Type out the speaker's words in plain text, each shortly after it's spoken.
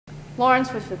Lauren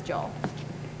switched with Joel.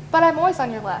 But I'm always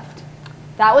on your left.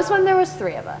 That was when there was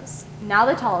 3 of us. Now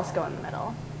the tallest go in the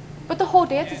middle. But the whole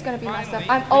dance is going to be messed up.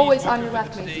 I'm always on your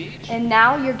left, Macy. And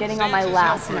now you're getting on my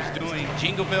last nerve. Doing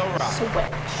Jingle Bell Rock.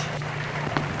 Switch.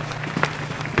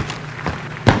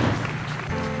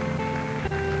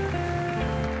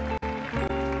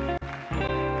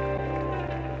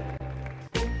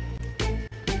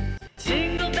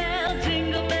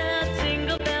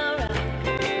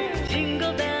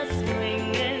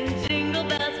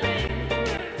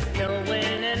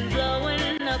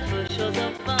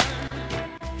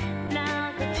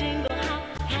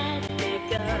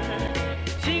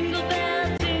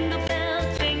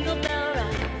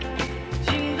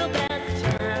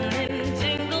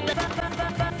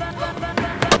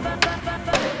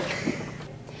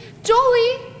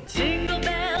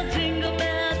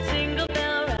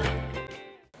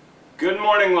 Good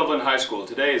morning, Loveland High School.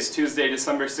 Today is Tuesday,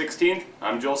 December 16th.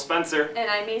 I'm Joel Spencer.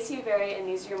 And I'm Macy Berry, and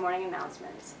these are your morning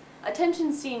announcements.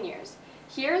 Attention seniors.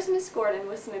 Here is Miss Gordon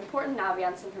with some important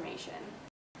Naviance information.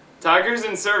 Tigers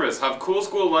in Service have cool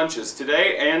school lunches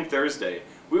today and Thursday.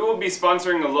 We will be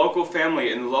sponsoring a local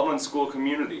family in the Loveland school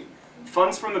community.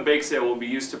 Funds from the bake sale will be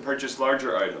used to purchase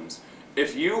larger items.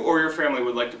 If you or your family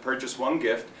would like to purchase one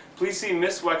gift, please see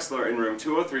Miss Wexler in room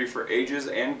 203 for ages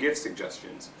and gift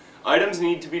suggestions. Items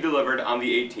need to be delivered on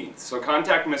the 18th, so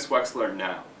contact Miss Wexler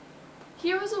now.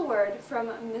 Here was a word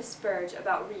from Miss Burge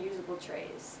about reusable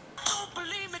trays. Don't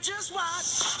believe me, just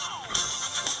watch.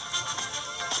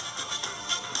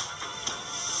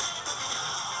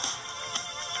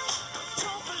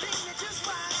 Don't believe me, just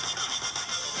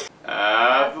watch.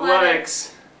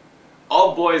 Athletics.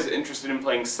 All boys interested in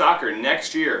playing soccer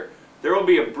next year. There will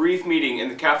be a brief meeting in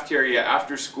the cafeteria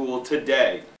after school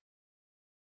today.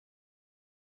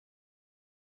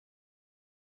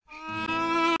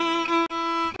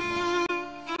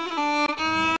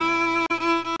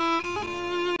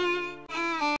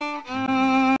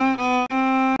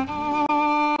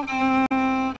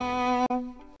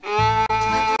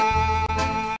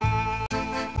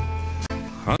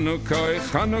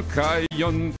 Chanukah,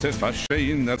 Jontef a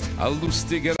scheiner, a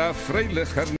lustiger, a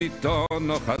freilicher, nicht da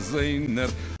noch a seiner.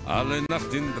 Alle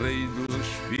Nacht in Bredel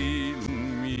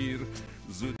spielen mir,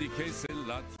 so die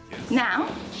Käselatjes. Now,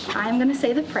 I'm going to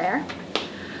say the prayer.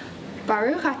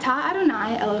 Baruch atah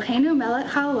Adonai Eloheinu melech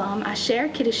haolam asher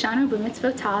kiddushanu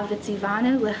b'mitzvotav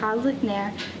v'tzivanu l'chadlik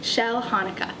ner shel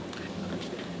Hanukkah.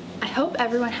 I hope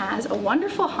everyone has a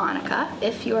wonderful Hanukkah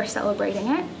if you are celebrating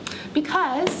it,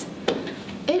 because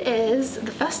it is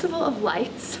the Festival of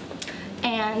Lights,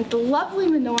 and the lovely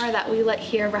menorah that we lit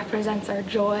here represents our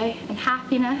joy and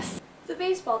happiness. The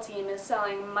baseball team is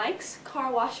selling Mike's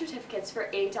Car Wash certificates for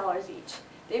 $8 each.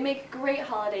 They make great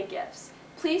holiday gifts.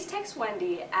 Please text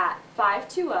Wendy at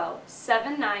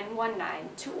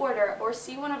 520-7919 to order or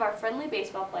see one of our friendly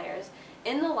baseball players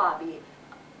in the lobby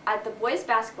at the boys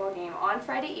basketball game on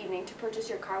Friday evening to purchase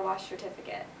your car wash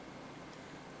certificate.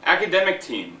 Academic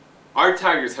team. Our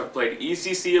Tigers have played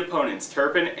ECC opponents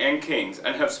Turpin and Kings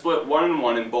and have split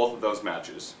 1-1 in both of those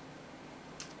matches.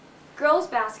 Girls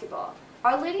basketball.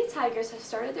 Our Lady Tigers have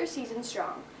started their season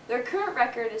strong. Their current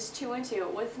record is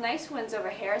 2-2 with nice wins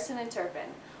over Harrison and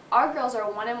Turpin. Our girls are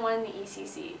 1-1 in the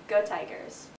ECC. Go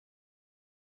Tigers!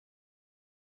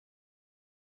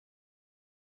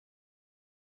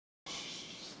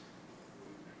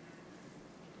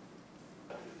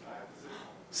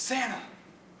 Santa!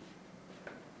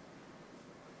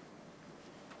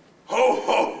 Ho,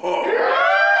 ho, ho!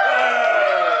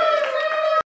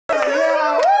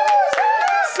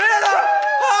 Santa!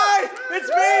 Hi! It's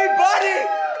me, Buddy!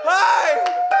 Hi!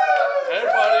 Hey,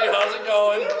 buddy, how's it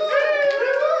going?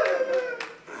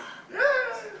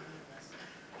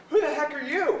 Who the heck are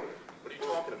you? What are you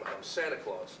talking about? I'm Santa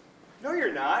Claus. No,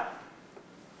 you're not.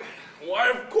 Why,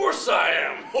 of course I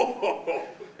am! Ho, ho, ho!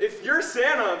 If you're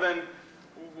Santa, then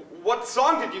what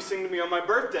song did you sing to me on my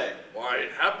birthday? Why,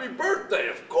 happy birthday,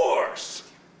 of course!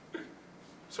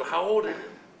 So how old are you?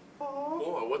 Paul.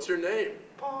 Boy, what's your name?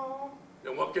 Paul.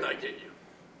 And what can I get you?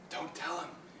 Don't tell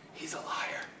him. He's a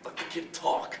liar. Let the kid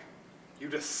talk. You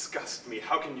disgust me.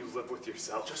 How can you live with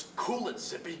yourself? Just cool it,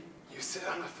 Zippy. You sit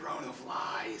on a throne of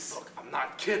lies. Look, I'm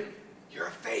not kidding. You're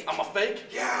a fake. I'm a fake?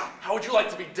 Yeah. How would you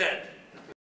like to be dead?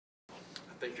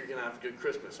 I think you're gonna have a good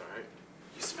Christmas, all right?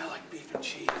 You smell like beef and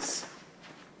cheese.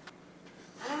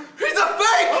 He's a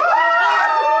fake!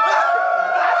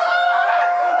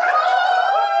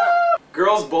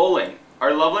 Girls bowling.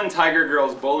 Our Loveland Tiger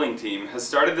Girls bowling team has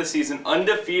started the season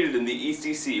undefeated in the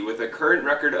ECC with a current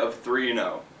record of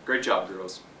 3-0. Great job,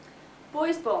 girls.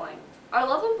 Boys bowling. Our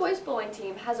Loveland boys bowling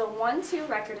team has a 1-2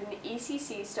 record in the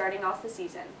ECC starting off the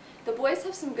season. The boys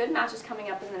have some good matches coming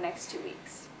up in the next 2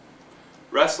 weeks.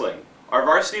 Wrestling. Our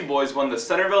varsity boys won the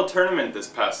Centerville tournament this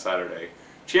past Saturday.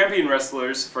 Champion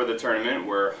wrestlers for the tournament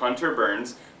were Hunter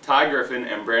Burns, Ty Griffin,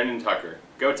 and Brandon Tucker.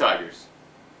 Go Tigers!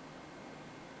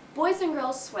 Boys and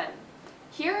girls swim.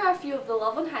 Here are a few of the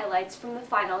Loveland highlights from the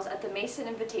finals at the Mason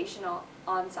Invitational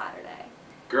on Saturday.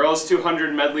 Girls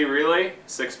 200 medley relay,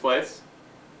 6th place.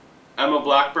 Emma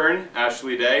Blackburn,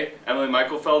 Ashley Day, Emily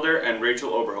Michaelfelder, and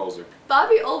Rachel Oberholzer.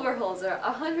 Bobby Oberholzer,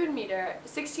 100 meter,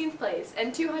 16th place,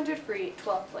 and 200 free,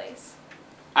 12th place.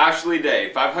 Ashley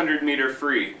Day, 500 meter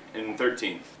free, in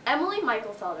 13th. Emily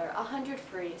Michaelfelder, 100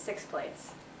 free, 6th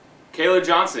place. Kayla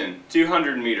Johnson,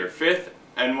 200 meter, 5th,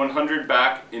 and 100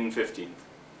 back in 15th.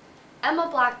 Emma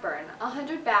Blackburn,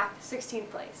 100 back, 16th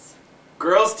place.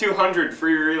 Girls 200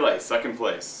 free relay, 2nd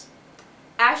place.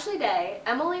 Ashley Day,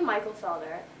 Emily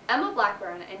Michaelfelder, Emma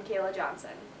Blackburn, and Kayla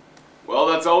Johnson. Well,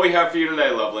 that's all we have for you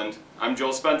today, Loveland. I'm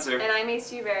Joel Spencer. And I'm Ace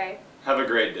Dewberry. Have a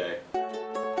great day.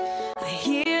 I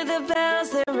hear the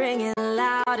bells, they're ringing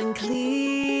loud and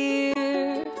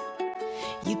clear.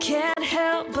 You can't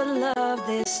help but love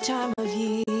this time of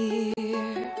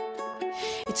year.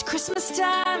 It's Christmas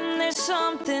time, there's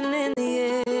something in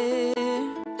the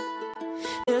air.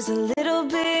 There's a little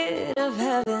bit of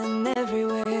heaven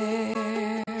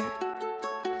everywhere.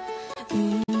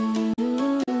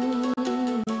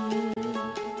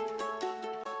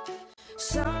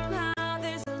 So